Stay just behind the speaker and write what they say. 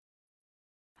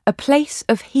A Place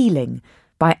of Healing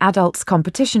by adults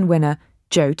competition winner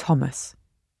Joe Thomas.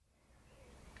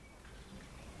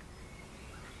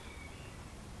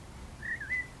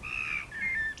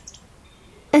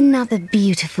 Another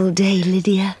beautiful day,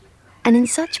 Lydia, and in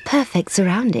such perfect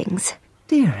surroundings.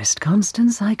 Dearest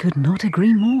Constance, I could not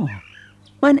agree more.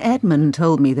 When Edmund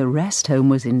told me the rest home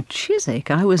was in Chiswick,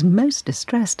 I was most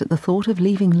distressed at the thought of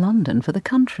leaving London for the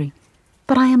country.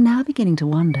 But I am now beginning to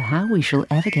wonder how we shall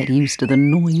ever get used to the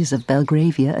noise of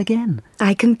Belgravia again.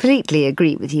 I completely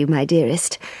agree with you, my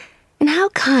dearest. And how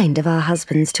kind of our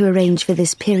husbands to arrange for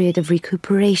this period of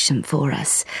recuperation for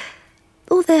us.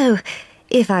 Although,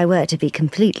 if I were to be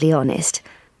completely honest,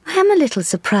 I am a little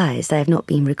surprised I have not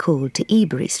been recalled to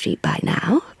Ebury Street by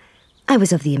now. I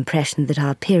was of the impression that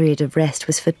our period of rest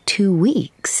was for 2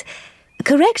 weeks.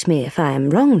 Correct me if I am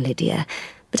wrong, Lydia,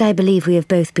 but I believe we have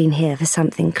both been here for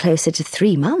something closer to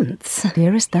 3 months.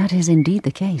 Dearest, that is indeed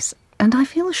the case, and I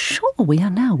feel sure we are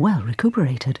now well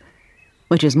recuperated,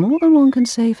 which is more than one can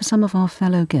say for some of our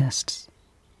fellow guests.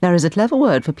 There is a clever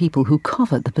word for people who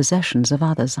covet the possessions of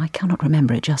others. I cannot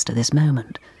remember it just at this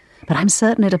moment, but I'm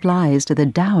certain it applies to the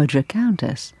Dowager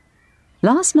Countess.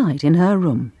 Last night in her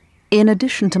room, in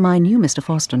addition to my new Mr.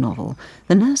 Foster novel,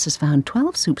 the nurses found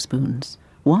 12 soup spoons,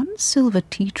 1 silver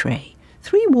tea tray,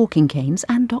 3 walking canes,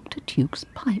 and Dr. Tuke's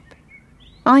pipe.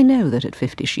 I know that at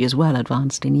 50 she is well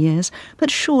advanced in years, but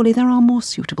surely there are more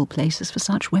suitable places for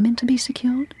such women to be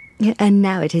secured. And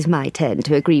now it is my turn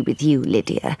to agree with you,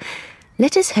 Lydia.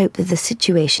 Let us hope that the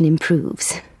situation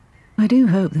improves. I do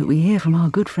hope that we hear from our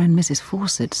good friend Mrs.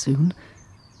 Fawcett soon.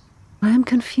 I am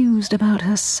confused about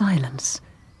her silence.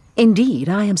 Indeed,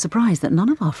 I am surprised that none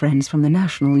of our friends from the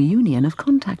National Union have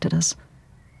contacted us.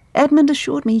 Edmund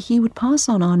assured me he would pass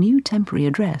on our new temporary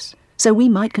address, so we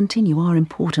might continue our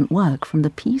important work from the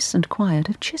peace and quiet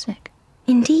of Chiswick.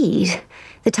 Indeed,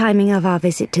 the timing of our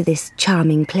visit to this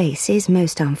charming place is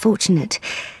most unfortunate.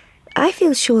 I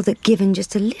feel sure that given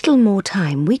just a little more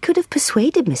time, we could have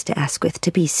persuaded Mr. Asquith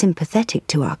to be sympathetic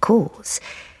to our cause.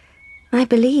 I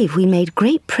believe we made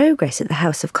great progress at the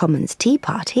House of Commons tea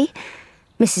party.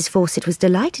 Mrs. Fawcett was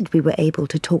delighted we were able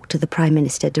to talk to the Prime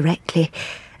Minister directly,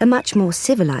 a much more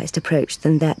civilised approach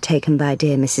than that taken by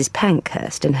dear Mrs.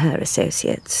 Pankhurst and her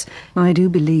associates. I do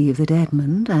believe that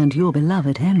Edmund and your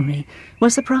beloved Henry were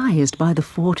surprised by the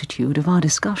fortitude of our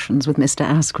discussions with Mr.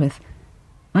 Asquith.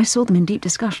 I saw them in deep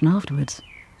discussion afterwards.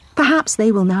 Perhaps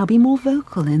they will now be more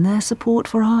vocal in their support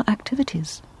for our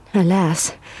activities.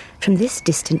 Alas, from this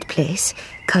distant place,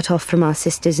 cut off from our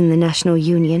sisters in the National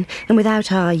Union, and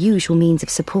without our usual means of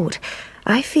support,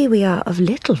 I fear we are of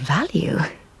little value.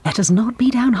 Let us not be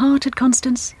downhearted,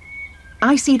 Constance.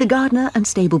 I see the gardener and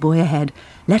stable boy ahead.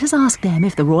 Let us ask them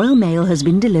if the royal mail has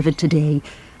been delivered today.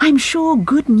 I'm sure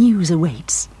good news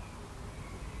awaits.